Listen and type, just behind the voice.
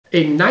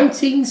In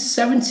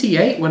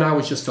 1978, when I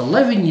was just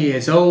 11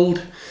 years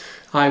old,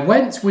 I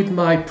went with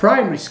my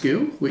primary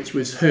school, which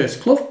was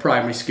Hurst Clough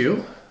Primary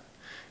School,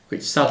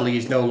 which sadly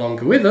is no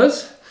longer with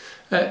us,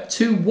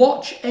 to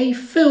watch a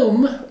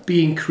film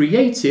being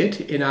created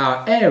in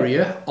our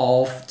area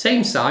of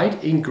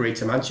Tameside in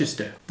Greater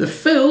Manchester. The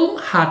film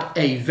had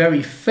a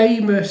very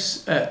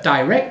famous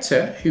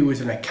director who was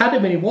an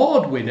Academy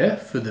Award winner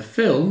for the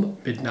film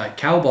Midnight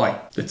Cowboy.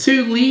 The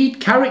two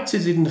lead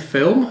characters in the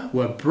film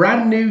were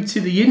brand new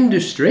to the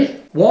industry.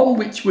 One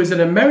which was an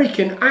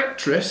American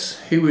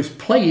actress who was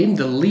playing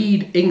the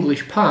lead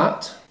English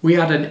part. We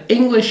had an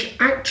English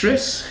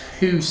actress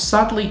who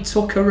sadly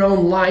took her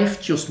own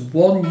life just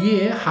 1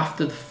 year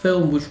after the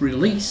film was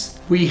released.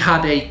 We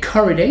had a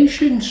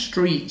Coronation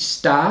Street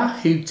star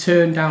who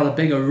turned down a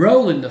bigger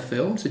role in the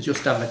film to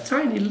just have a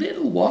tiny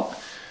little one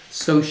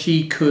so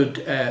she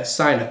could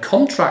sign a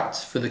contract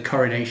for the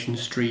Coronation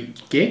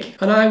Street gig,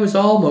 and I was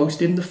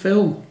almost in the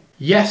film.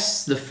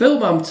 Yes, the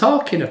film I'm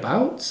talking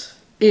about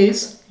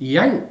is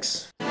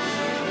Yanks.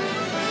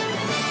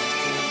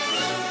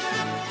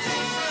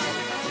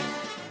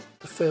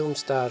 The film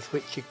stars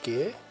Richard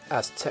Gere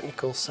as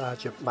Technical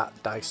Sergeant Matt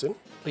Dyson,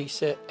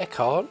 Lisa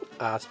Eckhorn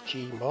as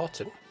G.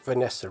 Morton,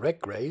 Vanessa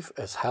Redgrave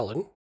as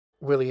Helen,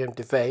 William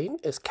Devane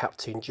as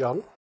Captain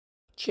John,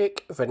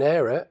 Chick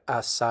Venera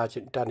as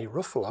Sergeant Danny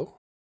Ruffalo,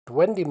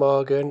 Wendy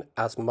Morgan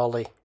as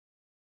Molly,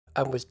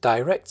 and was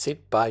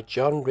directed by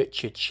John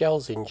Richard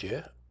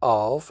Schlesinger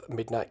of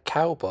Midnight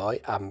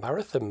Cowboy and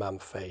Marathon Man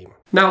fame.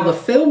 Now, the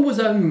film was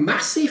a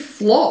massive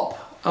flop,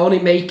 only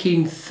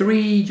making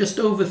just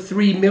over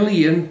 3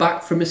 million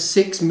back from a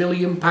 £6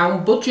 million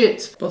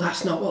budget. But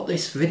that's not what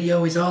this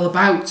video is all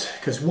about,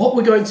 because what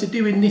we're going to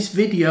do in this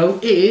video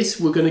is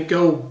we're going to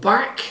go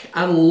back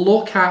and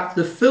look at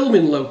the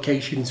filming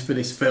locations for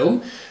this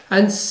film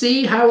and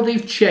see how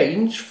they've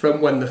changed from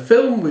when the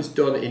film was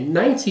done in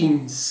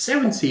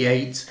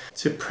 1978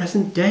 to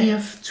present day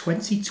of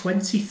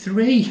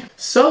 2023.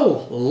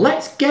 So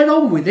let's get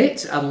on with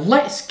it and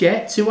let's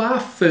get to our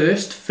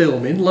first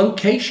filming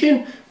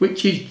location,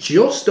 which is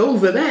just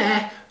over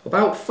there,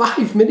 about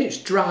 5 minutes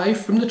drive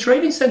from the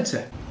training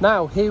centre.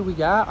 Now here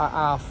we are at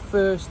our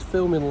first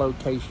filming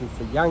location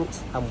for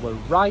Yanks, and we're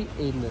right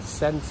in the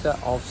centre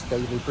of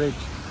Stalybridge.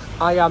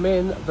 I am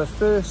in the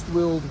First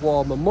World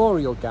War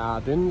Memorial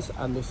Gardens,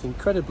 and this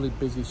incredibly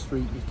busy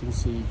street you can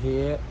see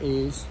here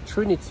is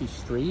Trinity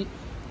Street,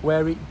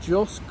 where it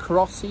just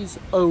crosses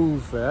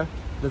over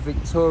the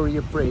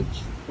Victoria Bridge,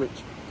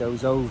 which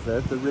goes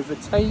over the River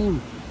Tame.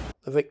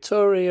 The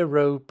Victoria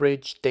Road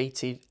Bridge,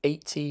 dated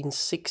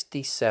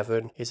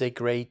 1867, is a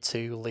Grade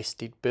 2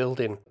 listed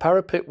building.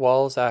 Parapet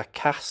walls are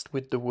cast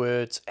with the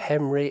words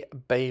Henry,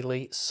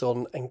 Bailey,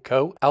 Son and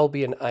Co.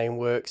 Albion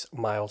Ironworks,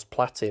 Miles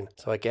Platting.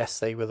 So I guess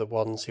they were the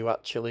ones who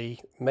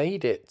actually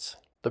made it.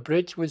 The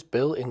bridge was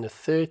built in the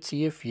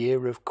 30th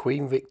year of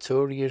Queen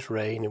Victoria's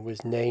reign and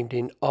was named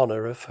in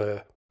honour of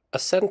her. A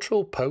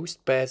central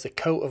post bears a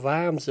coat of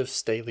arms of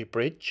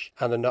Stalybridge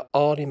and an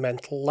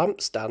ornamental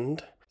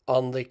lampstand.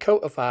 On the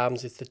coat of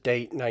arms is the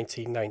date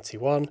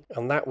 1991,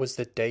 and that was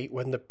the date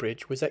when the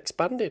bridge was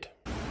expanded.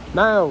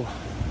 Now,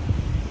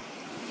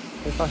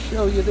 if I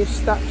show you this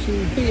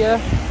statue here,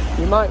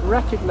 you might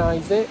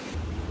recognise it,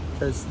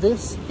 because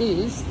this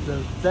is the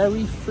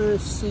very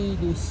first scene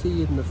you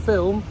see in the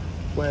film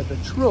where the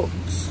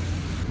trucks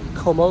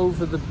come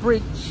over the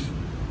bridge.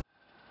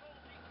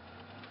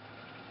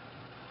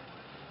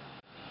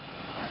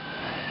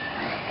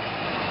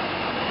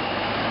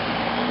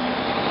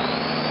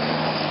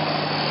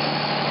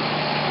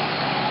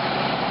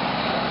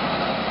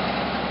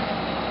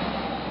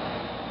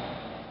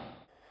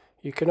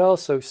 You can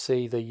also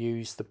see they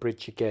use the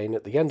bridge again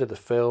at the end of the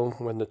film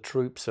when the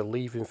troops are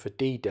leaving for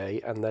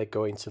D-Day and they're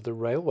going to the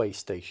railway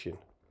station.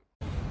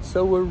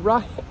 So we're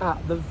right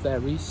at the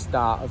very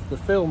start of the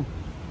film.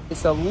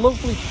 It's a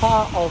lovely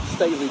part of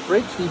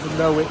Stalybridge, even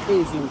though it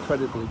is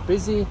incredibly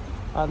busy,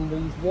 and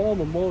these War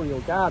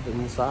Memorial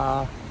Gardens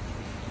are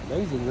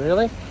amazing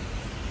really.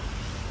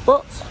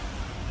 But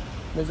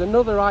there's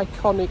another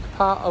iconic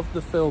part of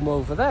the film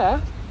over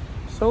there.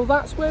 So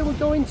that's where we're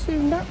going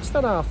to next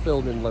on our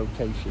filming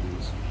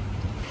locations.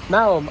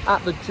 Now I'm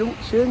at the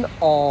junction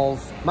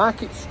of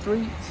Market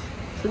Street,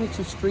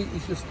 Trinity Street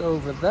is just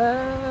over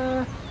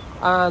there,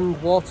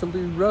 and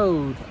Waterloo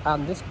Road.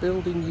 And this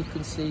building you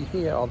can see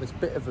here, or this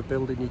bit of a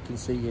building you can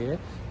see here,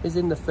 is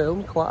in the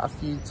film quite a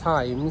few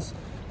times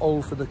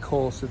over the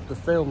course of the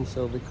film,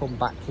 so they come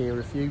back here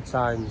a few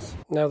times.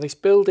 Now this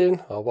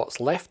building, or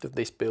what's left of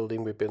this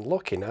building we've been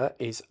looking at,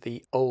 is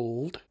the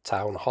old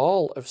Town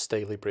Hall of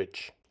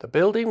Stalybridge. The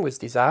building was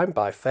designed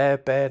by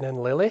Fairbairn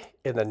and Lilly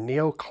in a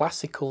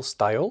neoclassical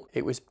style.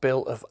 It was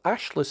built of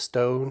ashlar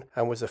stone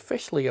and was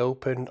officially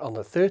opened on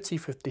the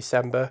 30th of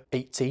December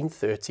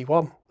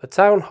 1831. The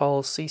town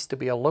hall ceased to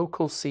be a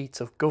local seat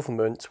of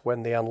government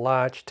when the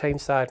enlarged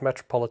Tameside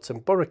Metropolitan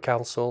Borough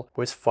Council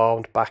was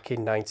formed back in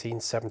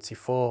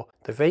 1974.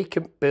 The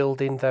vacant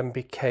building then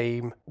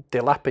became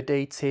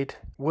dilapidated.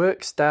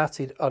 Work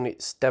started on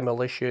its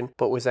demolition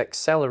but was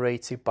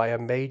accelerated by a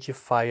major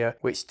fire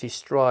which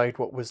destroyed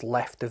what was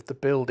left of the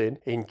building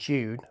in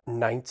June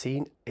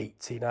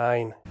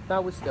 1989.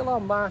 Now we're still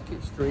on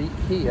Market Street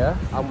here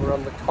and we're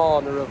on the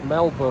corner of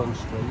Melbourne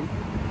Street.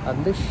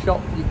 And this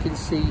shop you can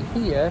see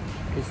here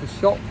is the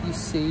shop you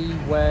see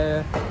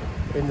where,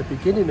 in the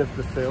beginning of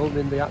the film,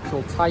 in the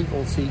actual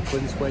title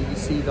sequence, where you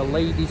see the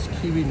ladies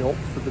queuing up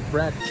for the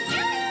bread.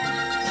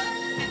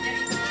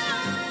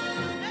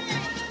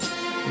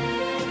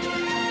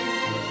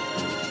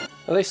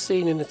 Now this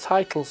scene in the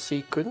title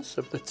sequence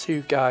of the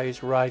two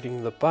guys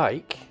riding the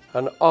bike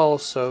and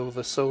also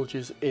the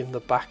soldiers in the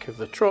back of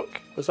the truck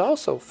was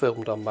also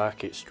filmed on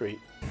Market Street.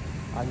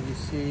 And you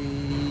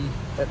see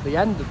at the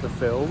end of the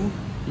film,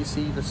 you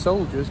see the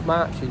soldiers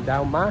marching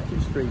down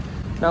Market Street.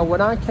 Now when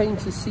I came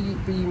to see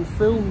it being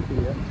filmed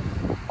here,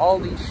 all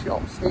these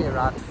shops here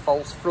had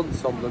false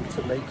fronts on them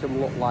to make them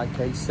look like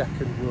a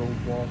Second World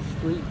War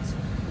street.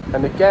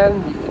 And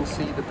again, you can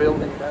see the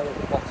building down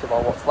at the bottom,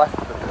 or what's left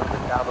of the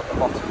building down at the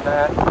bottom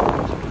there,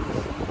 which you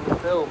can see in the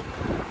film.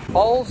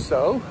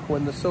 Also,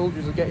 when the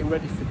soldiers are getting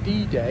ready for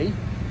D-Day,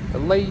 the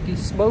lady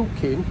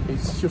smoking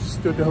is just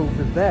stood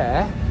over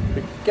there.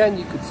 But again,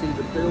 you could see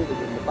the building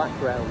in the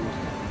background.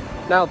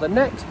 Now, the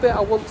next bit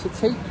I want to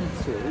take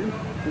you to,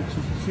 which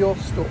is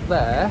just up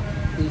there,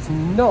 is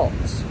not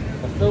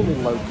a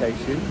filming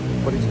location,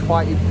 but it's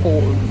quite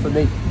important for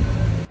me.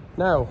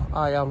 Now,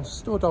 I am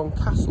stood on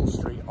Castle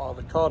Street, or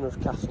the corner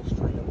of Castle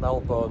Street and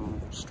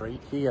Melbourne Street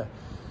here.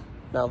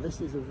 Now, this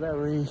is a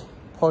very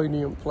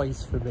poignant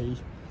place for me,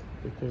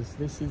 because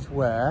this is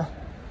where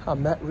I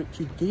met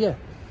Richard Gere.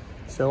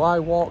 So I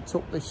walked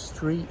up this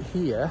street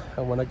here,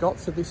 and when I got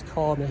to this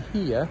corner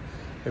here,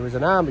 there was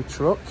an army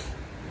truck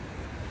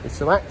with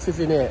some actors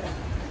in it.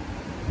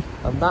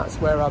 And that's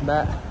where I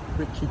met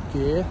Richard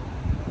Gere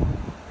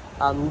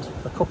and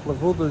a couple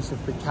of others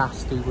of the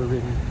cast who were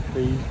in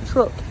the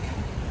truck.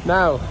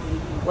 Now,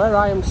 where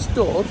I am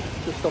stood,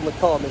 just on the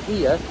corner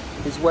here,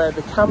 is where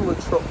the camera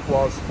truck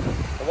was.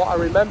 And what I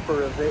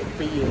remember of it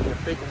being a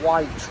big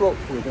white truck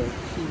with a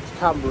huge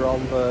camera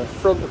on the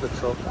front of the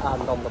truck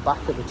and on the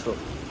back of the truck.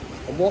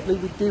 And what they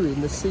were doing,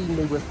 the scene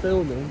they were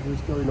filming, was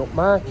going up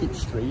Market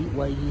Street,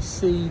 where you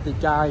see the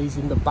guys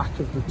in the back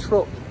of the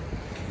truck.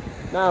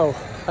 Now,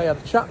 I had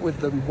a chat with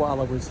them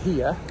while I was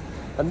here,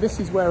 and this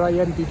is where I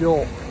ended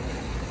up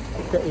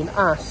getting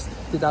asked,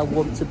 did I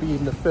want to be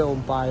in the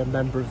film, by a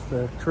member of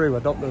the crew. I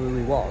don't know who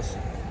he was,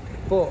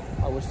 but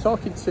I was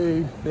talking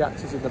to the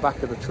actors in the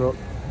back of the truck.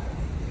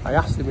 I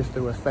asked them if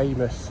they were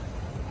famous,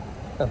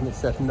 and they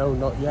said, no,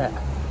 not yet,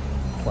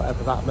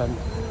 whatever that meant.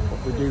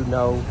 But we do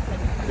know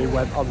they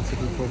went on to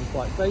become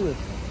quite famous.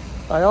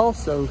 I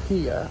also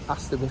here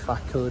asked them if I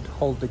could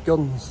hold the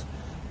guns.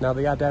 Now,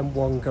 they had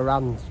M1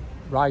 Garand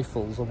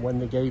rifles, and when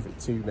they gave it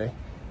to me,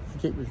 I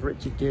think it was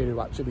Richard Gere who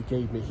actually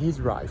gave me his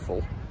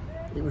rifle.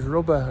 It was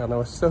rubber, and I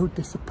was so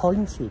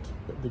disappointed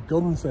that the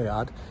guns they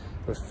had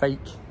were fake.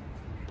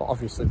 But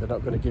obviously they're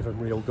not going to give them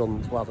real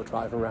guns while they're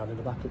driving around in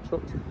the back of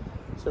trucks.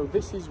 So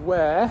this is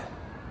where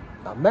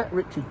I met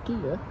Richard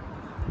Gere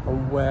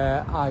and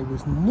where I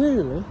was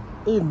nearly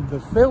in the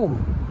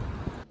film.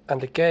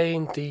 And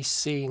again, these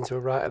scenes were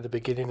right at the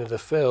beginning of the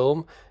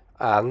film,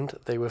 and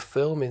they were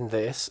filming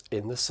this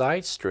in the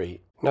side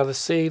street. Now the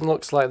scene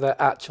looks like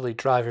they're actually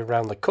driving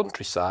around the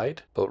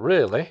countryside, but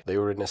really they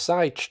were in a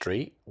side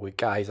street with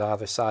guys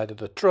either side of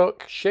the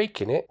truck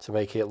shaking it to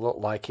make it look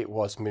like it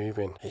was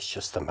moving. It's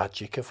just the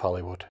magic of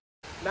Hollywood.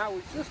 Now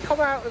we've just come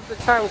out of the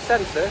town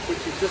centre,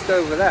 which is just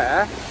over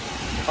there,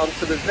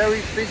 onto the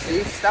very busy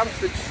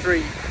Stalybridge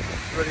Street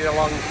running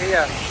along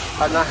here.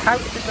 And the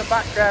house in the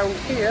background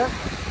here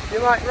you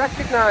might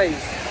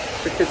recognise,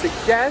 because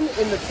again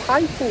in the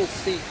title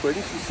sequence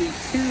you see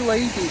two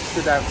ladies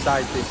stood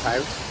outside this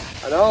house.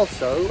 And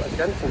also a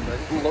gentleman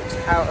who looks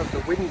out of the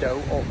window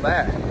up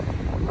there.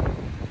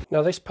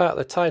 Now this part of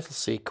the title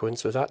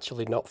sequence was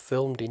actually not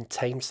filmed in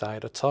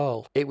Tameside at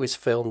all. It was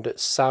filmed at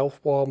South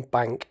Warm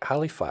Bank,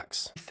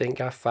 Halifax. I think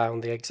I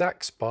found the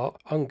exact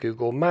spot on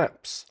Google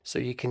Maps. So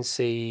you can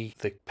see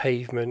the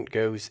pavement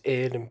goes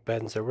in and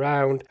bends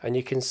around, and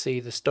you can see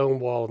the stone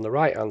wall on the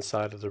right hand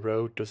side of the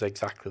road does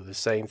exactly the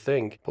same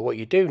thing. But what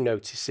you do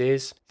notice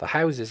is the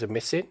houses are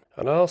missing,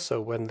 and also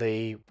when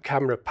the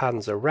camera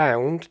pans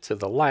around to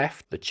the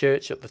left, the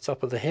church at the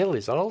top of the hill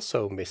is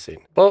also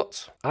missing.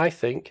 But I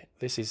think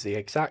this is the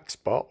exact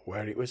spot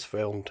where it was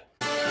filmed.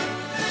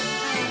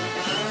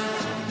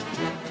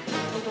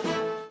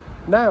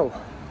 Now,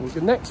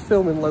 the next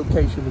filming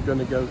location we're going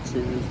to go to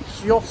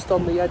is just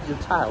on the edge of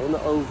town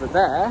over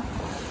there,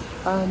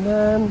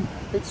 and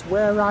it's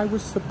where I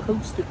was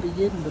supposed to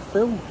be in the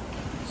film.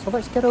 So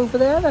let's get over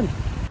there then.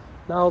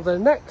 Now the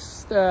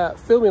next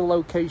filming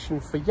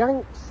location for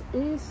Yanks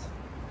is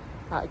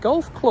at a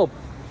golf club,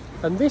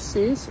 and this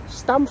is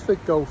Stamford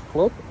Golf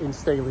Club in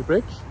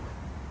Stalybridge.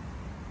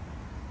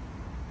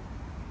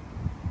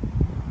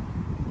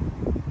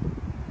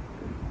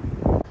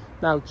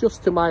 Now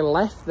just to my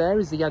left there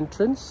is the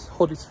entrance,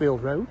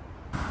 Huddersfield Road.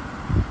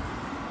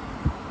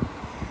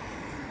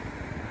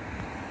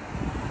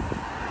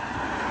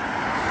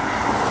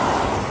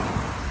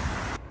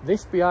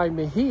 This behind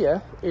me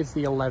here is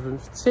the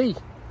 11th tee.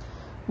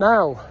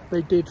 Now,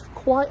 they did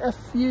quite a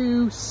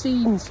few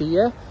scenes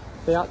here.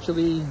 They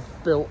actually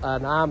built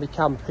an army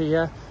camp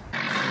here.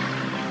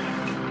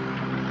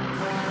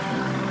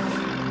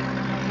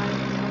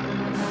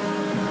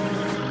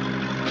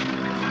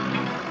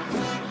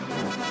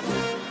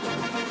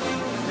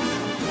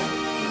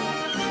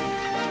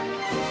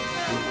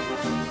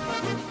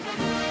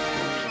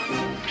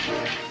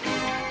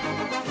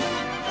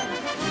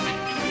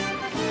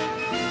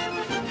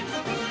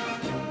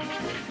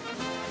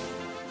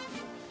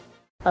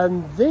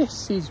 And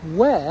this is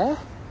where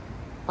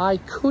I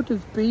could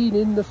have been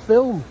in the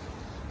film.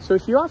 So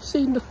if you have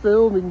seen the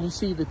film and you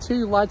see the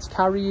two lads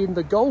carrying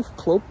the golf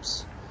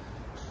clubs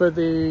for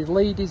the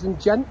ladies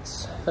and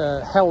gents,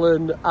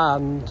 Helen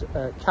and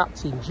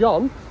Captain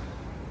John,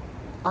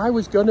 I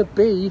was going to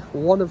be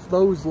one of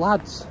those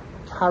lads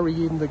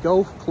carrying the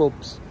golf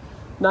clubs.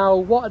 Now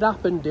what had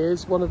happened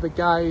is one of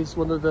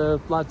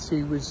the lads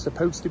who was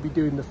supposed to be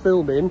doing the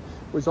filming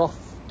was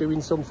off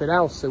doing something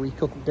else, so he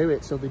couldn't do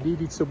it, so they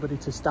needed somebody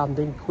to stand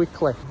in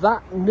quickly.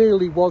 That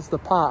nearly was the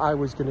part I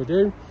was going to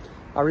do.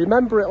 I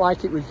remember it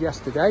like it was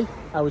yesterday.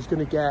 I was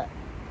going to get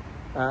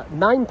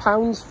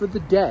 £9 for the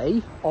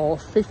day or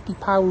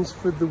 £50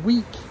 for the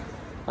week,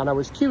 and I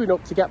was queuing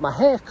up to get my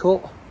hair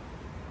cut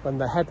when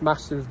the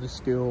headmaster of the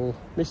school,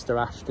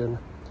 Mr. Ashton,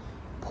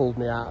 pulled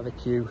me out of the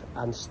queue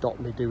and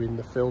stopped me doing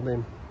the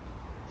filming.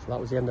 So that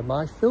was the end of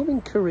my filming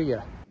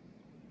career.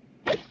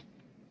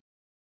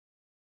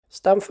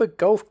 Stamford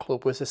Golf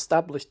Club was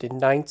established in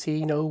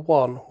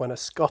 1901 when a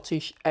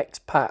Scottish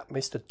expat,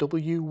 Mr.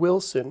 W.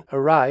 Wilson,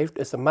 arrived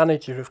as the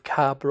manager of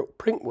Carbrook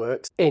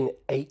Printworks in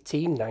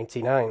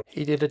 1899.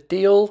 He did a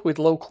deal with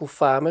local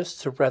farmers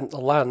to rent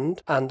the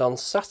land, and on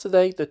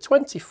Saturday the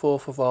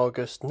 24th of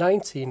August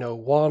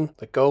 1901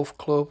 the golf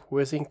club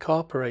was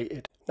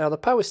incorporated. Now the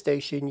power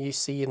station you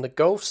see in the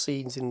golf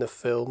scenes in the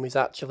film is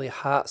actually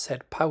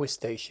Hartshead Power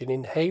Station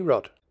in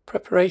Hayrod.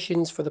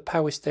 Preparations for the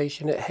power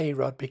station at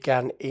Hayrod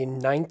began in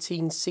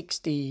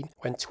 1916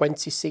 when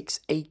 26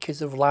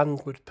 acres of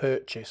land were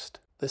purchased.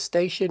 The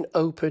station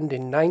opened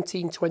in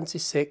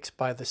 1926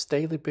 by the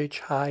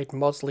Stalybridge, Hyde,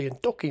 Mosley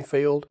and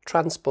Duckingfield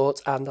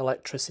Transport and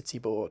Electricity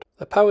Board.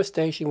 The power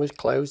station was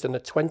closed on the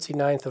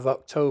 29th of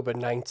October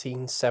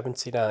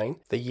 1979,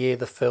 the year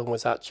the film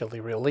was actually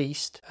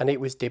released, and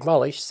it was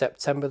demolished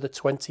September the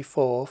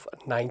 24th,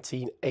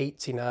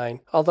 1989,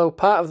 although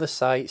part of the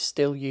site is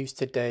still used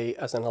today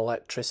as an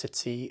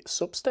electricity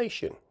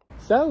substation.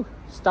 So,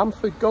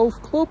 Stamford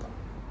Golf Club.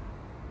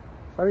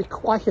 Very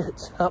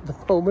quiet at the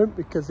moment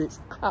because it's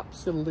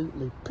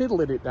absolutely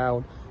piddling it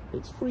down.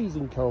 It's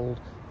freezing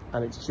cold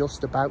and it's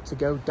just about to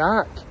go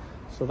dark.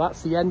 So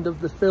that's the end of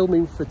the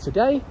filming for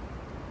today.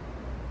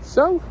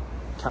 So,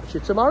 catch you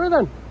tomorrow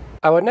then.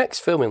 Our next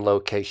filming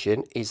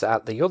location is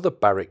at the other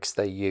barracks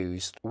they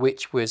used,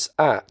 which was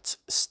at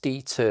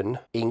Steeton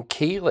in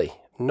Keighley,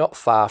 not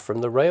far from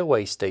the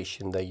railway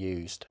station they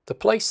used. The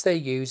place they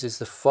use is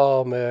the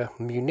former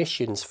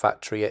munitions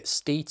factory at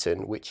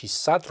Steeton, which is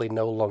sadly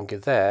no longer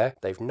there.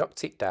 They've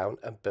knocked it down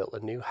and built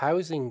a new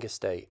housing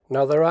estate.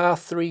 Now there are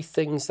three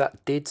things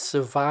that did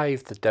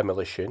survive the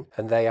demolition,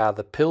 and they are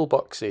the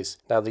pillboxes.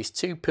 Now these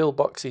two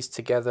pillboxes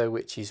together,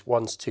 which is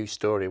one's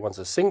two-storey, one's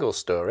a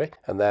single-storey,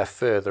 and they're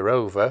further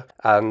over,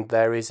 and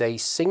there is a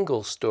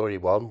single-storey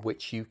one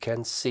which you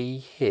can see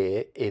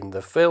here in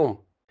the film.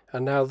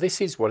 And now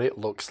this is what it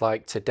looks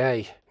like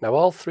today. Now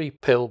all three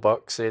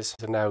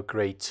pillboxes are now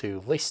grade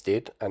 2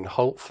 listed, and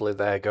hopefully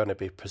they're going to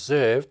be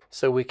preserved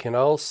so we can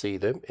all see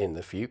them in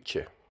the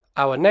future.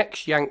 Our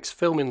next Yanks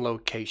filming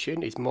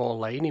location is Moor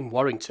Lane in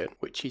Warrington,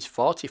 which is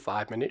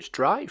 45 minutes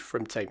drive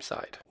from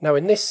Tameside. Now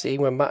in this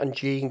scene when Matt and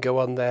Jean go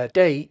on their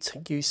date,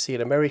 you see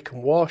an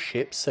American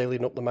warship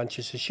sailing up the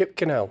Manchester Ship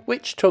Canal,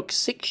 which took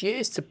 6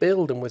 years to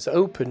build and was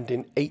opened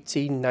in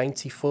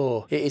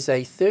 1894. It is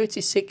a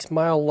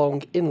 36-mile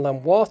long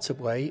inland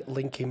waterway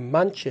linking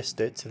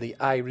Manchester to the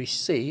Irish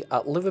Sea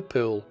at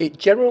Liverpool. It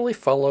generally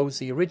follows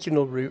the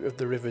original route of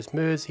the rivers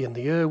Mersey and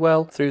the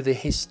Irwell through the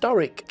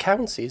historic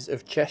counties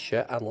of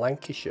Cheshire and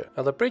Lancashire.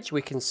 Now the bridge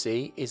we can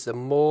see is the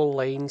Moor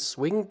Lane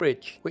Swing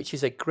Bridge, which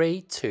is a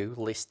grade 2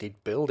 listed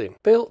building.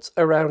 Built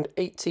around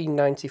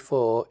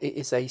 1894, it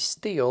is a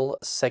steel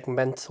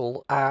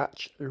segmental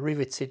arch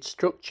riveted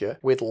structure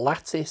with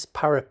lattice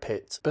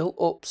parapet, built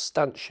up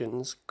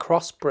stanchions,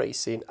 cross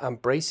bracing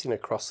and bracing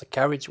across the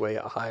carriageway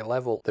at a high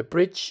level. The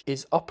bridge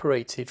is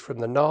operated from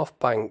the north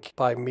bank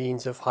by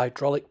means of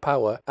hydraulic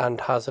power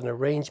and has an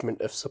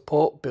arrangement of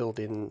support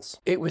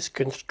buildings. It was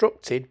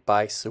constructed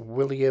by Sir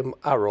William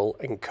Arrell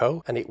and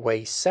Co, and it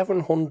weighs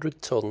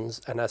 700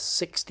 tons and has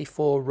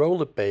 64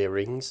 roller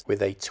bearings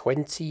with a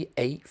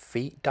 28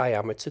 feet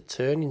diameter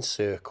turning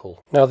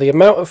circle. Now, the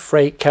amount of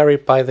freight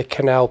carried by the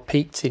canal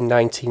peaked in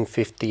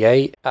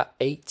 1958 at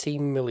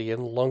 18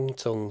 million long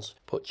tons,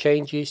 but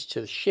changes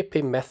to the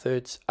shipping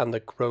methods and the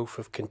growth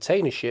of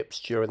container ships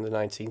during the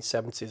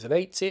 1970s and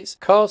 80s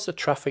caused the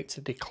traffic to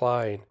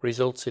decline,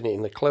 resulting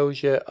in the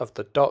closure of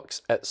the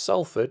docks at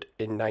Salford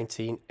in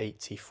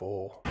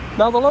 1984.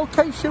 Now, the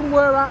location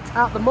we're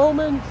at the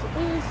moment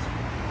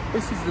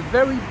this is the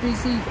very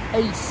busy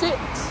A6.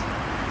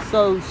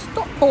 So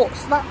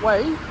Stockport's that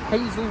way,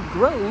 Hazel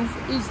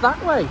Grove is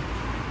that way.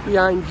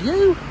 Behind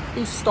you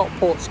is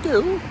Stockport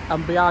School,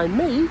 and behind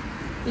me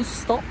is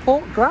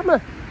Stockport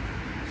Grammar.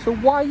 So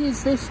why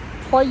is this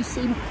place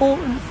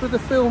important for the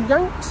film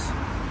Yanks?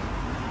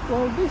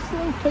 Well, this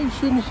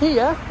location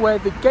here, where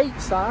the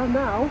gates are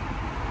now,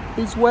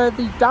 is where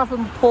the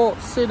Davenport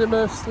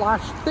Cinema /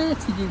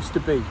 Theatre used to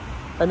be.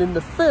 And in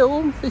the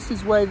film, this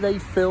is where they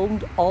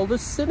filmed all the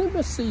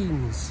cinema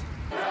scenes.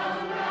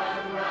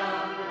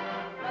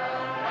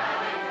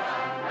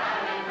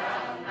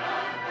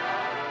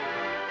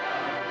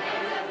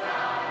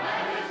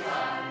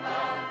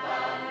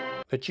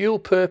 A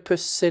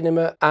dual-purpose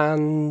cinema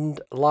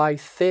and live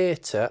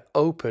theatre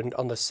opened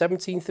on the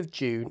 17th of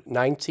June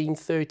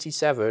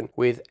 1937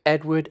 with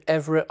Edward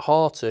Everett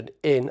Horton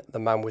in The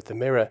Man with the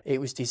Mirror. It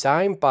was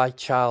designed by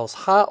Charles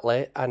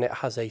Hartley and it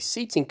has a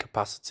seating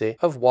capacity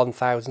of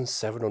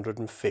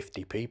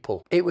 1,750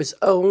 people. It was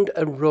owned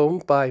and run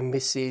by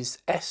Mrs.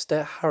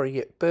 Esther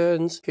Harriet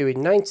Burns, who in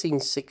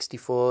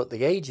 1964, at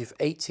the age of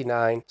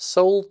 89,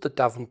 sold the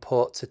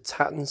Davenport to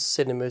Tatton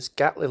Cinemas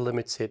Gatley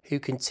Limited, who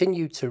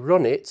continued to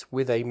run it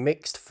with a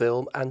mixed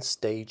film and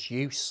stage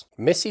use.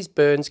 Mrs.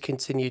 Burns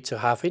continued to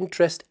have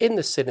interest in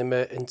the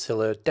cinema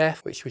until her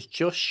death, which was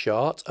just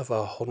short of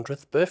her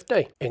 100th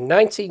birthday. In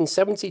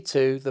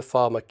 1972, the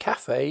former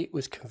cafe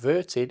was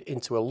converted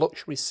into a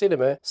luxury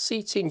cinema,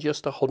 seating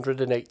just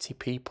 180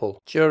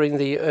 people. During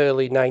the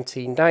early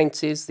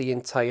 1990s, the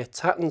entire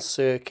Tatton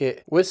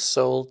circuit was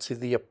sold to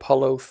the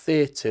Apollo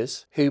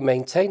Theatres, who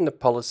maintained the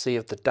policy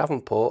of the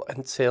Davenport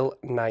until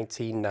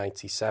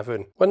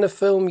 1997. When the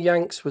film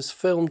Yanks was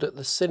filmed at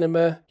the cinema,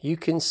 you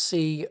can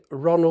see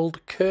Ronald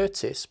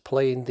Curtis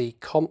playing the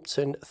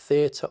Compton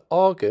Theatre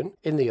organ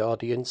in the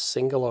audience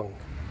sing-along.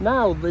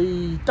 Now,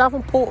 the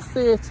Davenport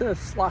Theatre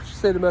 /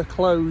 Cinema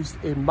closed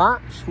in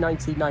March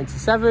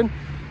 1997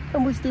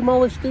 and was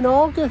demolished in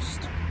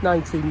August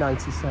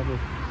 1997.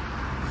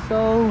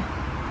 So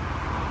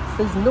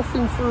there's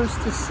nothing for us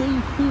to see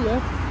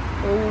here,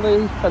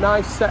 only a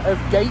nice set of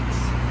gates,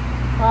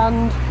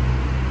 and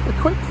the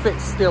quick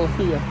fit's still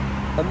here.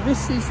 And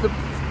this is the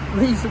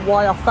reason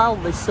why I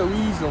found this so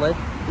easily,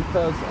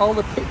 because all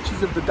the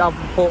pictures of the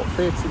Davenport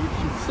Theatre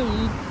which you've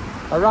seen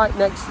are right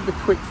next to the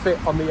quick fit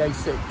on the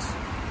A6.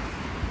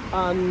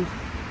 And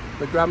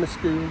the grammar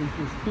school is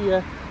just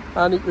here,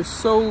 and it was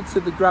sold to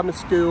the grammar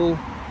school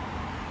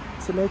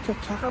to make a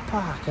car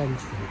park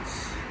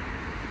entrance.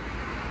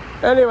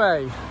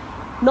 Anyway,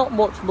 not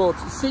much more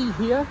to see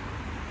here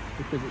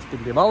because it's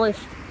been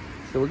demolished,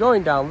 so we're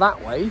going down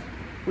that way,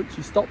 which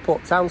is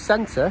Stockport Town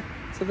Centre,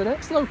 to the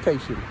next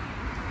location.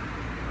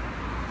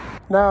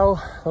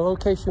 Now, the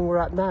location we're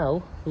at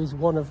now is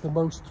one of the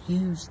most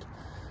used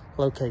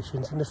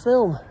locations in the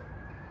film.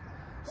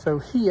 So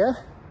here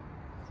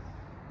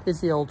is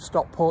the old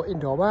Stockport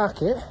Indoor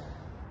Market,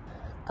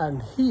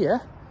 and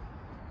here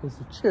is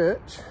the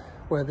church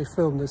where they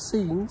filmed the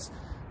scenes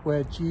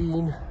where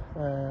Jean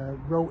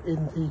wrote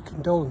in the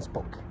condolence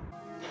book.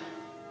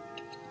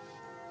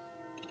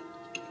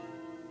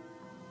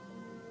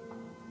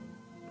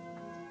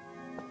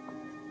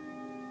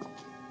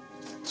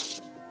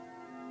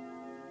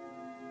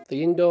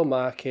 The indoor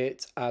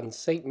market and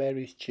St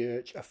Mary's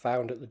Church are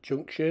found at the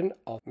junction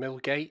of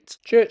Millgate,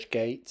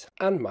 Churchgate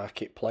and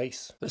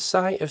Marketplace. The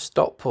site of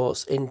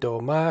Stockport's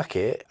indoor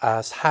market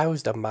has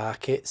housed a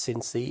market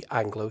since the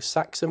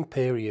Anglo-Saxon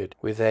period,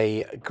 with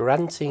a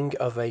granting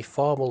of a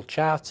formal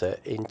charter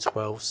in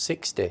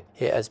 1260.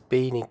 It has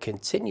been in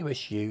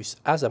continuous use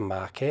as a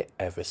market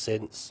ever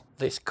since.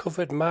 This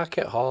covered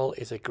market hall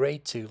is a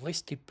Grade 2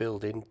 listed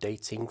building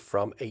dating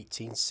from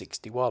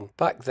 1861.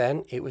 Back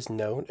then it was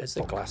known as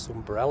the Glass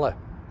Umbrella.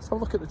 So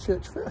look at the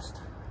church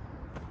first.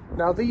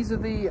 Now these are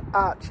the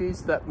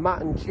arches that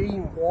Matt and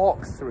Jean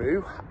walked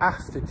through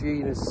after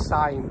Jean has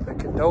signed the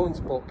condolence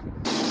book.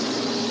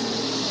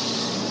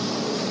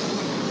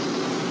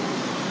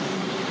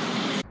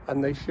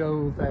 And they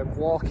show them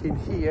walking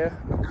here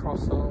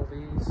across all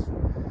these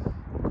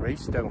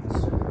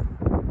gravestones.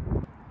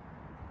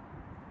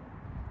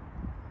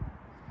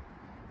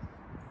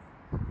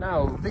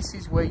 Now, this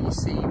is where you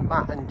see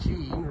Matt and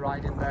Jean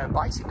riding their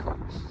bicycles.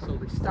 So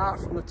they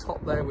start from the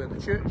top there where the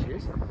church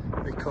is,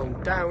 they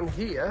come down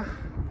here,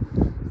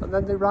 and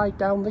then they ride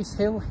down this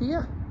hill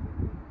here.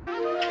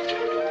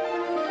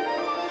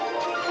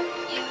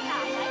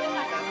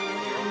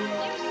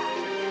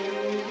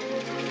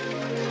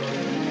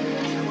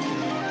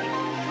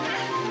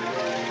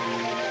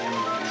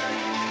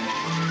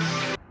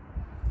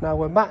 Now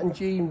when Matt and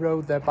Jean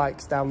rode their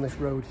bikes down this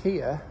road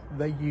here,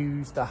 they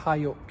used a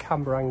high up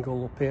camera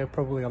angle up here,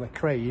 probably on a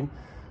crane,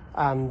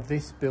 and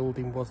this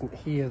building wasn't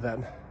here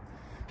then.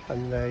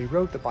 And they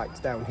rode the bikes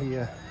down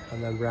here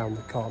and then round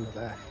the corner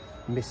there,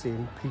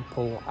 missing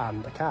people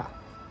and a car.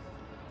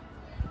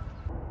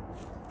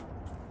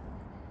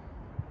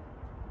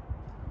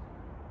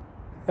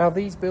 Now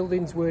these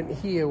buildings weren't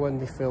here when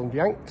they filmed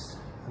Yanks.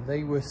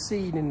 They were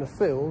seen in the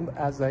film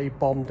as a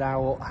bombed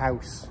out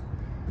house.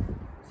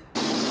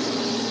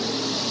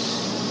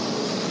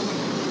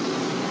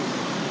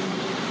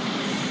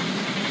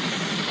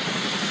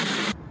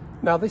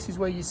 Now this is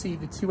where you see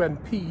the two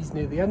MPs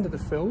near the end of the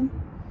film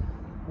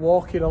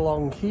walking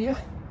along here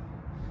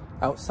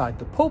outside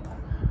the pub,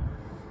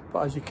 but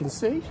as you can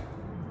see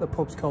the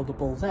pub's called the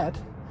Bull's Head,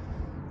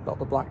 not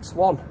the Black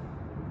Swan.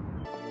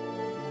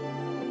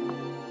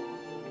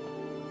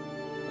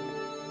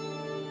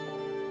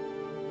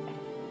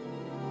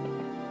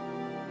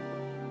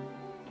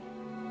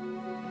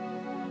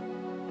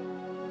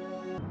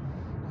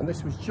 And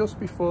this was just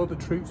before the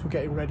troops were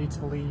getting ready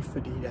to leave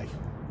for D-Day.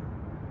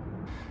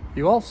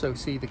 You also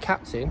see the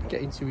captain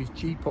get into his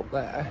Jeep up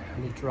there,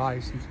 and he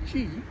drives his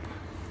Jeep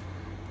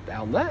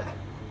down there.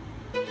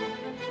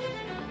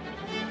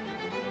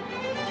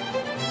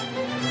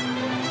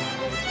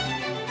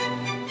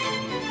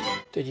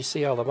 Did you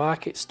see all the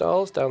market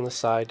stalls down the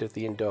side of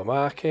the indoor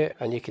market?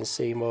 And you can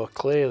see more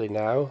clearly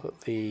now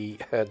the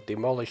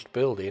demolished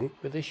building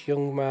with this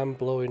young man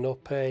blowing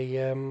up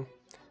a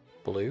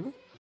balloon.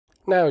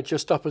 Now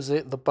just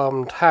opposite the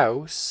bombed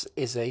house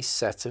is a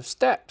set of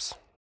steps,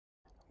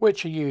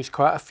 which are used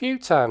quite a few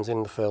times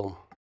in the film.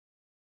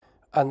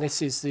 And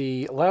this is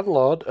the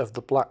landlord of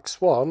the Black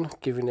Swan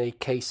giving a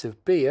case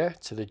of beer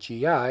to the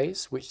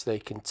GIs, which they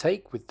can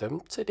take with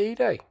them to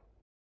D-Day.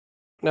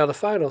 Now the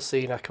final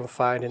scene I can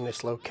find in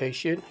this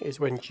location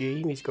is when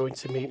Jean is going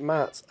to meet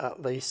Matt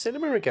at the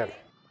cinema again.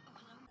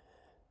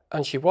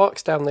 And she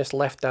walks down this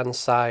left hand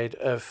side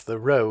of the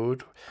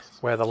road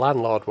where the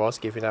landlord was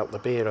giving out the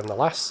beer in the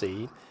last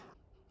scene.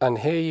 And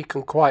here you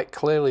can quite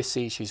clearly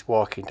see she's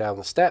walking down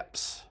the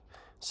steps.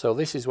 So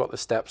this is what the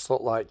steps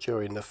look like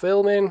during the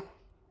filming,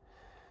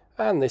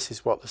 and this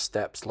is what the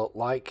steps look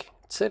like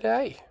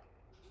today.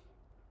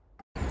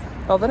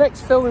 Now the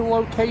next filming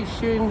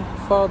location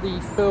for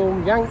the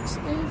film Yanks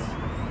is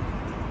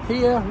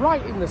here,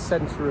 right in the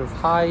centre of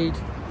Hyde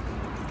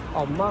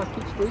on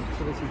Market Street.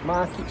 So this is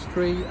Market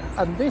Street,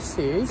 and this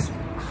is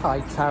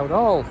Hyde Town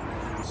Hall.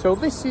 So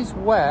this is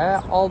where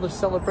all the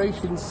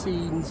celebration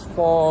scenes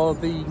for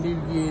the New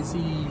Year's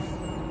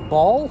Eve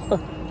ball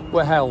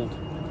were held.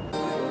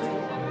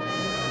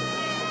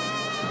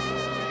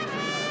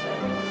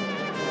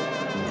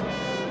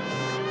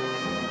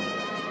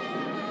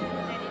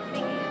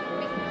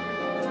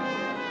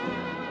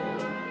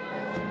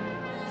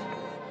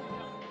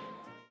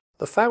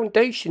 The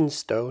foundation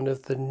stone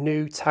of the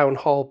new Town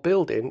Hall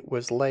building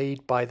was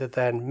laid by the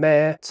then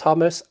Mayor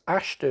Thomas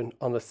Ashton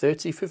on the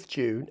 30th of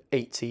June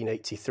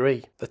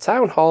 1883. The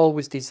Town Hall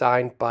was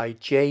designed by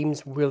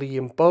James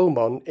William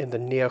Beaumont in the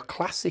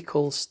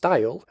neoclassical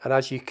style, and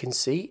as you can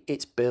see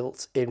it's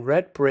built in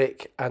red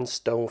brick and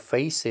stone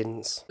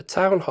facings. The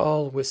Town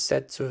Hall was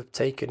said to have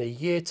taken a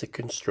year to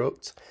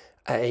construct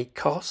at a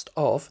cost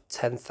of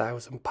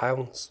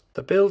 £10,000.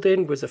 The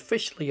building was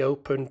officially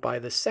opened by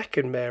the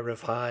second Mayor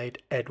of Hyde,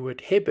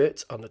 Edward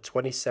Hibbert, on the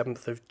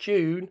 27th of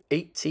June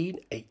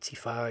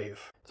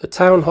 1885. The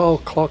Town Hall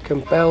clock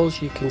and bells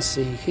you can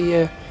see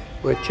here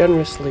were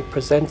generously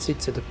presented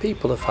to the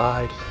people of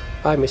Hyde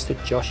by Mr.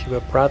 Joshua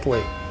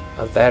Bradley,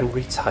 a then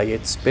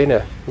retired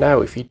spinner. Now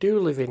if you do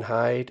live in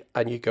Hyde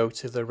and you go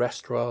to the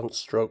restaurant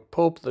stroke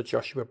pub, the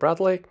Joshua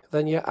Bradley,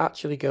 then you're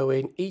actually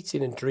going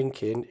eating and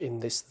drinking in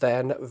this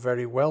then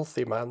very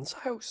wealthy man's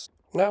house.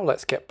 Now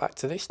let's get back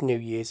to this New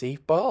Year's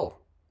Eve ball.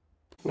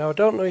 Now I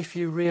don't know if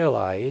you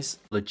realise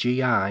the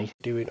GI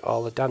doing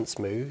all the dance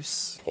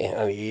moves,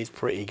 and he is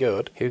pretty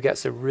good, who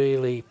gets a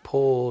really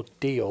poor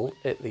deal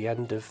at the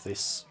end of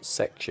this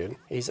section,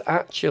 is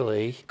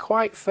actually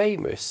quite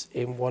famous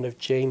in one of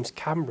James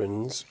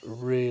Cameron's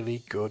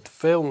really good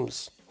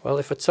films. Well,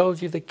 if I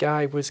told you the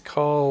guy was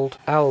called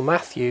Al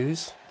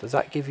Matthews, does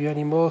that give you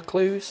any more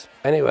clues?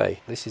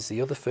 Anyway, this is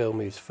the other film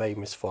he was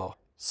famous for.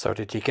 So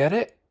did you get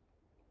it?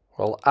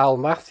 Well, Al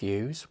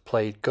Matthews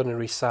played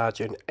Gunnery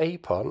Sergeant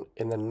Apon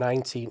in the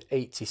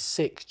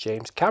 1986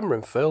 James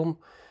Cameron film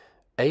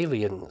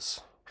Aliens,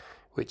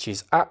 which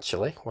is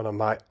actually one of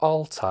my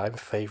all-time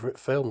favourite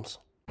films.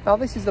 Now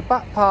this is the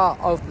back part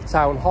of the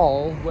town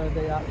hall where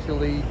they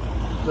actually,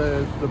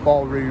 the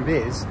ballroom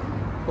is,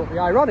 but the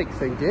ironic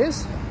thing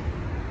is,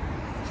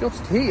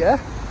 just here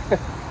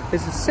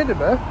is a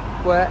cinema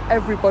where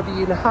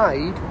everybody in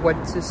Hyde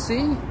went to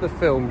see the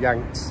film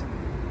Yanks.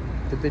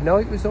 Did they know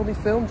it was only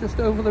filmed just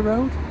over the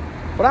road?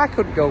 But I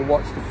couldn't go and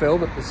watch the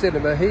film at the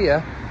cinema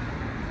here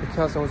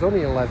because I was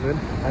only 11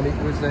 and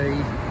it was a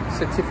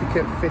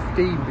certificate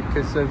 15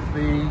 because of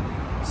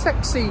the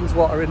sex scenes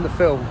what are in the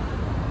film.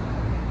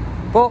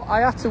 But I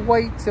had to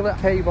wait till it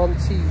came on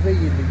TV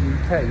in the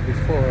UK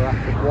before I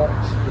could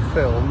watch the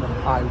film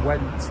I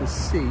went to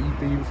see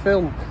being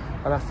filmed,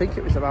 and I think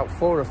it was about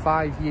 4 or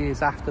 5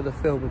 years after the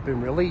film had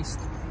been released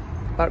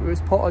that it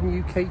was put on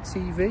UK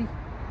TV.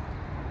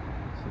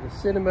 So the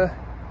cinema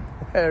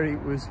where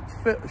it was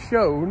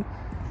shown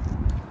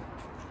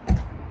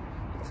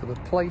to the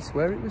place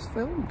where it was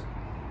filmed.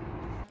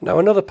 Now,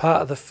 another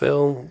part of the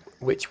film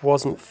which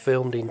wasn't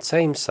filmed in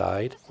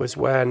Tameside was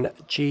when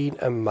Jean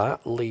and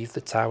Matt leave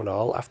the town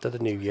hall after the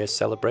New Year's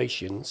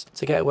celebrations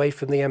to get away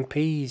from the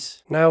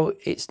MPs. Now,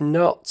 it's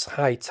not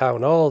Hyde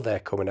Town Hall they're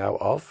coming out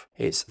of,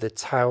 it's the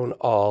town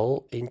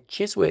hall in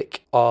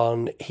Chiswick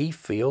on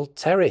Heathfield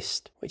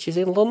Terrace, which is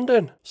in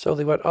London. So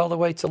they went all the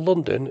way to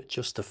London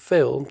just to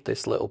film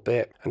this little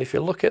bit. And if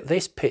you look at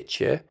this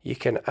picture, you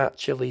can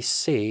actually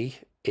see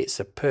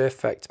it's a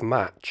perfect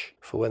match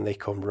for when they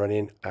come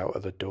running out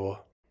of the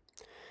door.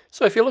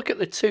 So if you look at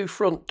the two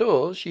front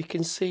doors, you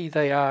can see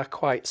they are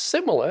quite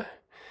similar,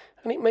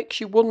 and it makes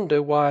you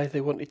wonder why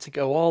they wanted to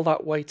go all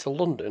that way to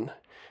London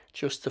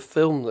just to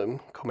film them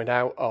coming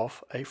out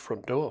of a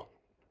front door.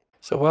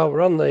 So while we're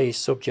on the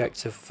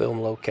subject of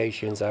film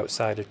locations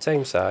outside of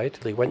Tameside,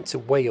 they went to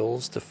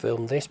Wales to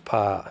film this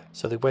part.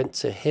 So they went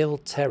to Hill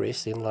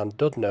Terrace in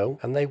Llandudno,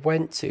 and they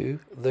went to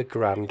the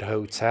Grand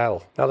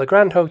Hotel. Now, the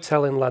Grand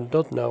Hotel in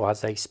Llandudno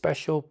has a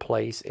special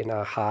place in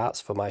our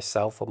hearts for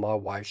myself and my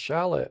wife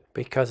Charlotte,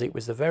 because it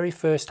was the very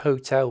first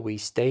hotel we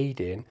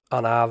stayed in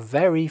on our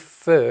very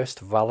first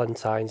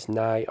Valentine's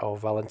night or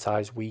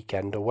Valentine's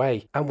weekend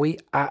away. And we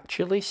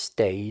actually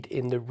stayed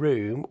in the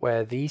room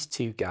where these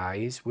two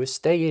guys were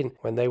staying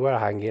when they were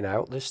hanging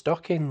out the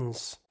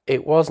stockings.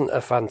 It wasn't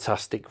a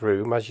fantastic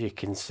room, as you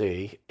can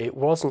see. It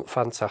wasn't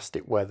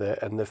fantastic weather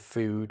and the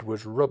food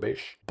was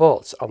rubbish.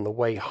 But on the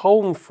way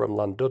home from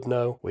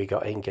Llandudno, we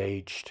got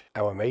engaged.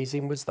 How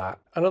amazing was that?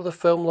 Another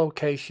film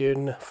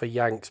location for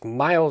Yanks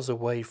miles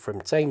away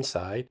from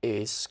Tameside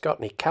is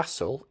Scotney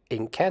Castle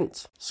in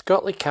Kent.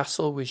 Scotney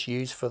Castle was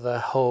used for the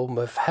home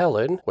of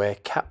Helen, where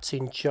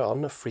Captain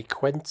John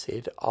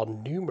frequented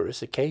on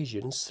numerous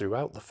occasions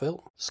throughout the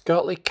film.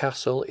 Scotney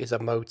Castle is a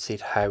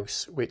moated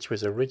house which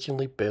was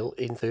originally built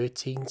in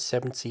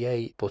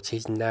 1378 but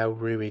is now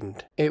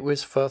ruined. It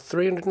was for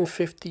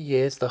 350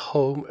 years the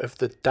home of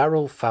the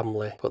Darrell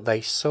family, but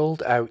they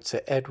sold out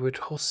to Edward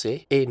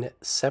Hussey in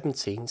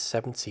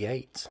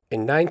 1778.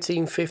 In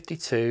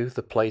 1952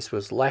 the place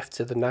was left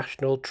to the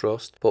National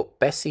Trust, but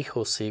Bessie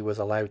Hussey was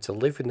allowed to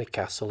live in the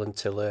castle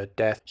until her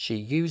death. She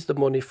used the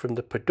money from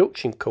the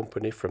production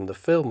company from the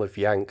film of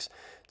Yanks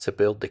to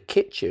build the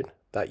kitchen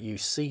that you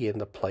see in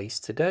the place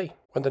today.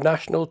 When the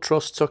National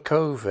Trust took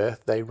over,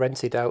 they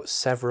rented out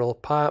several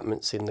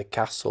apartments in the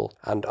castle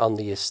and on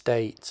the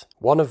estate.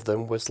 One of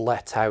them was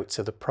let out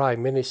to the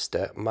Prime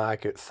Minister,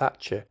 Margaret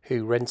Thatcher,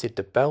 who rented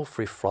the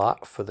Belfry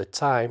flat for the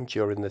time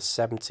during the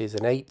 70s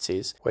and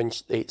 80s, when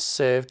it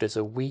served as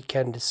a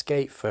weekend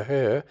escape for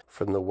her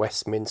from the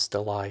Westminster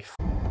life.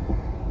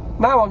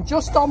 Now I'm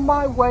just on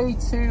my way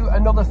to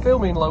another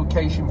filming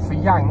location for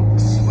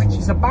Yanks, which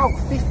is about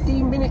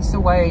 15 minutes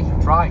away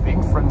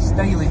driving from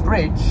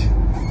Stalybridge,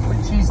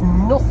 which is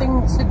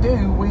nothing to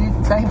do with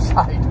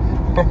Tameside.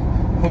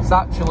 It's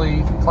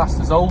actually classed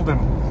as Oldham.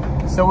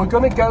 So we're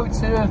going to go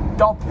to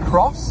Dob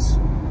Cross,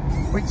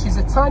 which is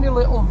a tiny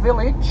little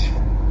village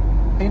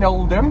in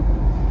Oldham,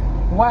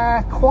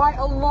 where quite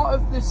a lot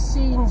of the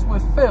scenes were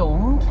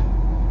filmed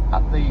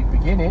at the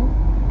beginning,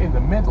 in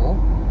the middle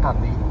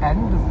and the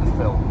end of the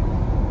film.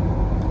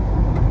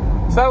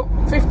 So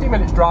 15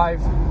 minutes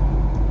drive,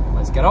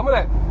 let's get on with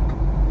it.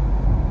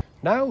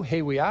 Now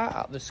here we are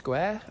at the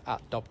square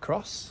at Dob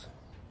Cross,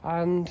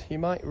 and you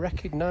might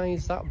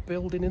recognise that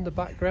building in the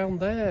background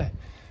there,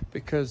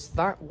 because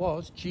that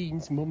was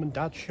Jean's mum and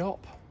dad's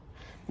shop.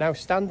 Now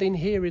standing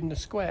here in the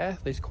square,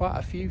 there's quite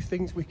a few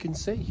things we can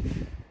see.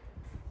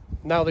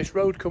 Now this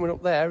road coming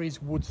up there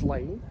is Woods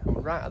Lane,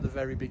 and right at the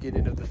very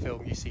beginning of the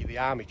film you see the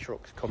army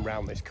trucks come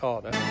round this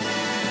corner.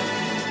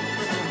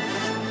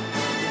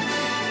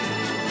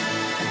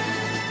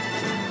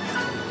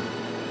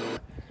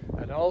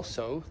 And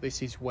also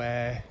this is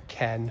where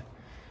Ken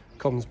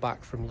comes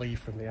back from leave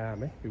from the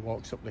army. He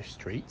walks up this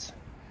street.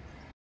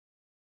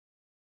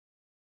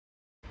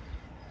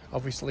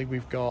 Obviously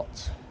we've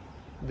got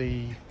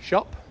the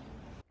shop.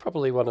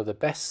 Probably one of the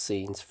best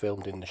scenes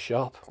filmed in the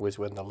shop was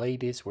when the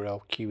ladies were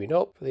all queuing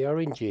up for the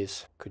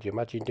oranges. Could you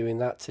imagine doing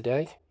that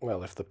today?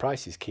 Well, if the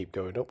prices keep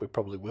going up, we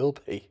probably will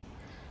be.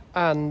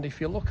 And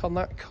if you look on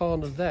that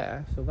corner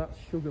there, so that's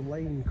Sugar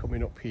Lane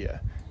coming up here.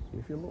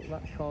 If you look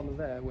that corner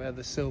there where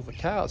the silver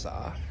cars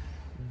are,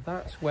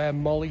 that's where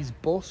Molly's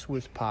bus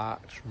was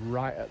parked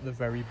right at the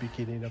very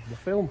beginning of the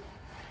film.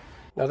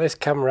 Now this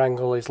camera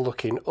angle is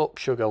looking up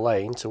Sugar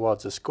Lane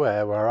towards the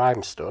square where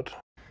I'm stood.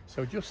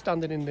 So just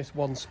standing in this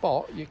one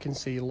spot, you can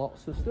see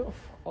lots of stuff.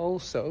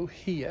 Also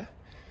here,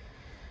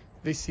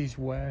 this is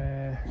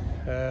where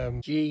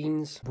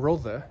Jean's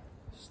brother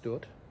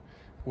stood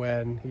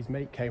when his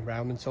mate came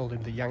round and told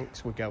him the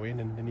Yanks were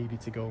going and they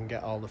needed to go and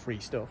get all the free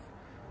stuff.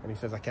 And he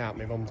says, I can't,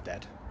 my mum's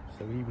dead.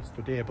 So he was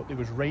stood here, but there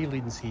was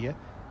railings here,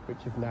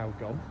 which have now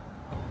gone.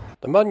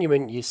 The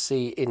monument you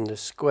see in the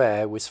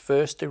square was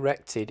first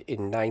erected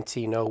in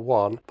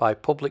 1901 by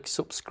public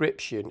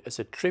subscription as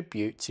a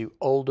tribute to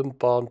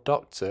Oldham-born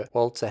doctor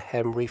Walter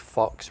Henry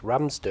Fox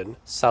Ramsden,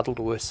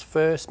 Saddleworth's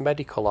first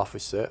medical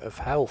officer of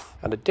health.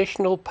 An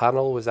additional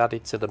panel was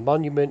added to the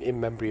monument in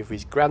memory of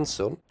his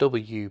grandson,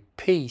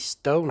 W.P.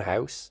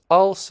 Stonehouse,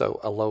 also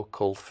a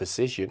local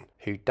physician,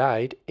 who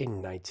died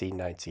in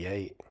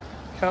 1998.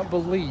 Can't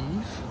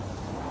believe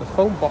the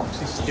phone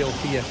box is still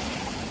here.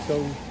 So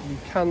you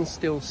can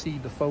still see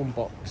the phone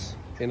box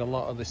in a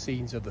lot of the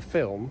scenes of the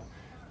film,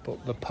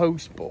 but the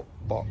post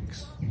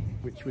box,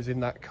 which was in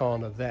that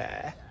corner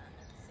there,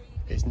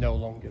 is no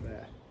longer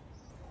there.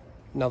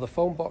 Now the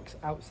phone box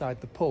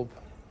outside the pub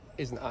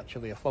isn't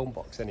actually a phone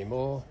box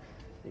anymore,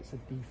 it's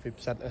a defib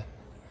centre,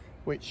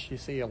 which you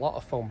see a lot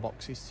of phone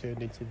boxes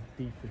turned into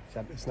defib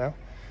centres now,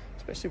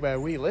 especially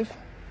where we live.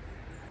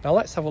 Now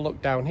let's have a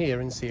look down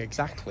here and see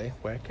exactly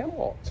where Ken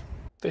walked.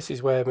 This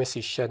is where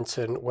Mrs.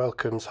 Shenton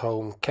welcomes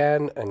home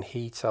Ken and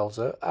he tells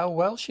her how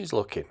well she's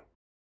looking.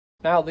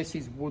 Now this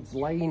is Woods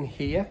Lane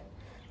here,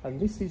 and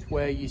this is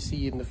where you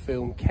see in the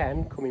film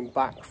Ken coming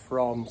back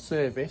from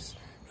service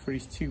for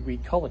his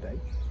 2-week holiday.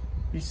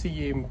 You see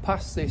him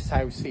pass this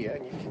house here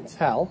and you can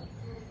tell,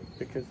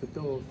 because the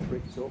door's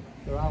bricked up,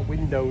 there are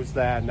windows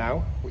there now,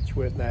 which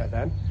weren't there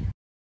then.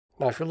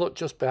 Now if you look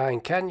just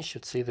behind Ken, you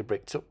should see the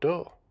bricked up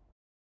door.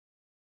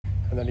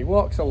 And then he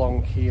walks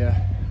along here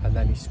and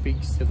then he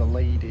speaks to the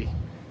lady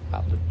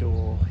at the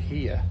door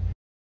here.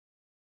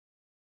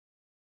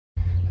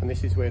 And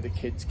this is where the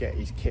kids get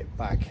his kit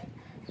bag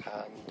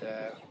and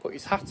put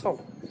his hat on.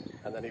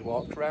 And then he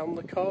walked around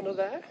the corner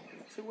there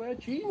to where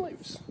Jean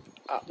lives,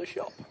 at the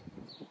shop.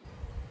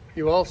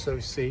 You also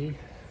see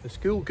the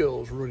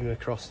schoolgirls running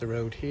across the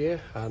road here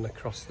and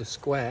across the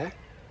square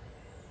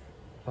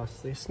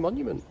past this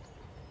monument.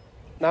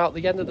 Now at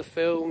the end of the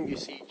film you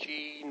see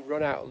Jean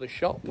run out of the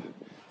shop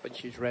when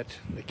she's read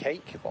the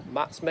cake, what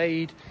Matt's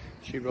made.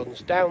 She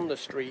runs down the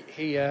street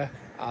here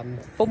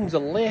and thumbs a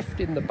lift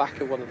in the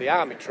back of one of the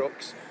army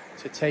trucks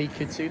to take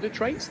her to the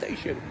train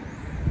station.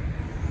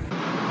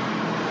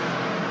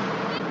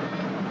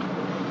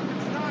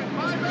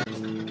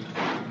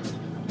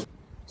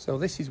 So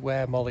this is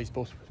where Molly's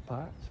bus was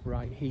parked,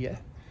 right here,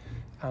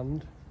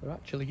 and there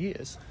actually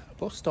is a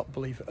bus stop,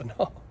 believe it or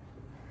not.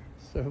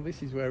 So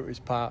this is where it was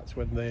parked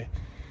when the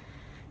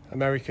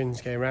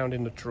Americans came around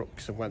in the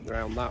trucks and went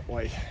round that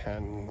way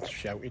and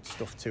shouted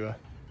stuff to her.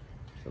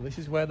 So this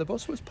is where the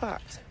bus was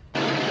parked.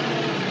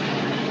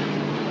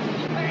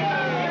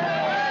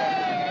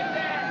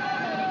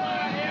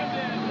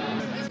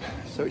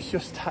 So it's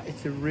just started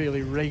to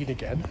really rain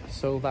again,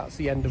 so that's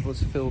the end of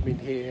us filming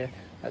here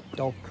at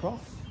Dog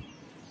Cross,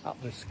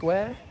 at the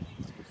square,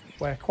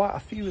 where quite a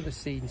few of the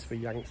scenes for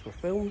Yanks were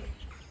filmed,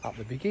 at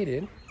the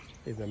beginning,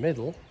 in the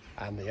middle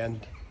and the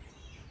end.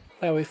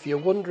 Now if you're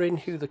wondering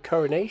who the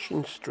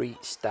Coronation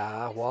Street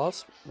star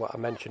was, what I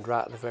mentioned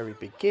right at the very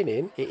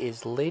beginning, it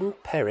is Lynn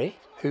Perry,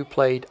 who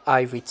played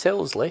Ivy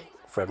Tilsley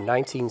from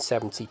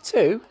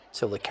 1972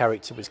 till the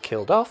character was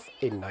killed off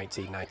in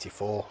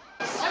 1994.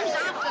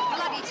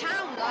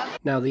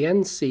 Now the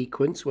end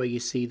sequence where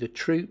you see the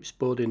troops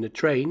boarding the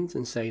trains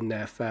and saying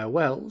their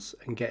farewells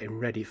and getting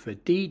ready for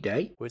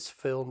D-Day was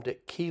filmed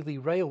at Keighley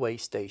Railway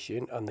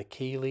Station on the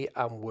Keighley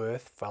and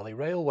Worth Valley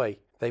Railway.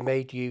 They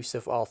made use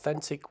of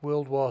authentic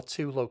World War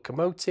II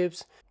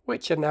locomotives,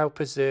 which are now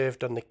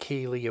preserved on the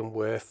Keighley and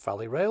Worth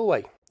Valley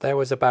Railway. There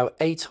was about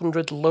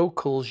 800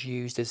 locals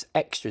used as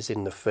extras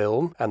in the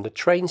film, and the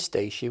train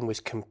station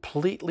was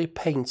completely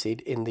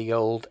painted in the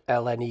old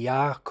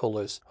LNER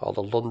colours, or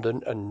the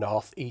London and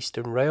North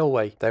Eastern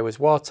Railway. There was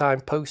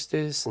wartime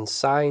posters and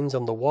signs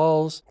on the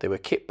walls, there were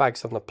kit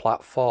bags on the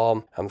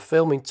platform, and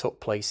filming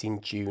took place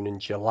in June and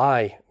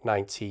July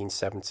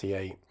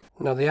 1978.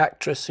 Now the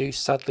actress who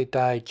sadly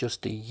died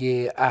just a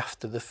year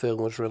after the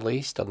film was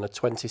released on the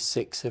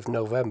 26th of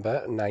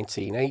November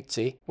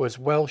 1980 was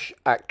Welsh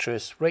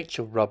actress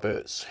Rachel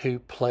Roberts, who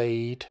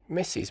played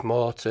Mrs.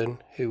 Morton,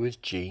 who was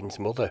Jean's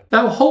mother.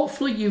 Now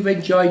hopefully you've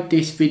enjoyed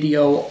this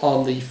video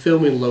on the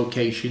filming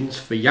locations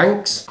for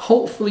Yanks.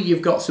 Hopefully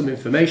you've got some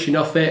information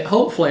off it.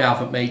 Hopefully I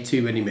haven't made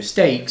too many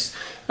mistakes.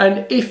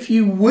 And if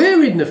you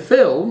were in the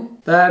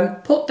film, then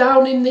put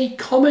down in the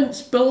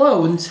comments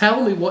below and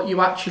tell me what you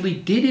actually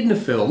did in the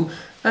film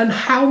and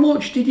how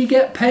much did you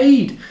get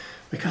paid?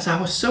 Because I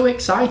was so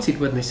excited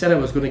when they said I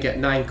was going to get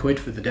 £9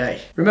 for the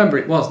day. Remember,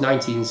 it was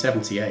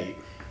 1978.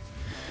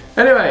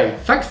 Anyway,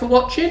 thanks for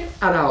watching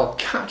and I'll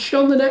catch you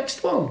on the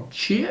next one.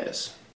 Cheers.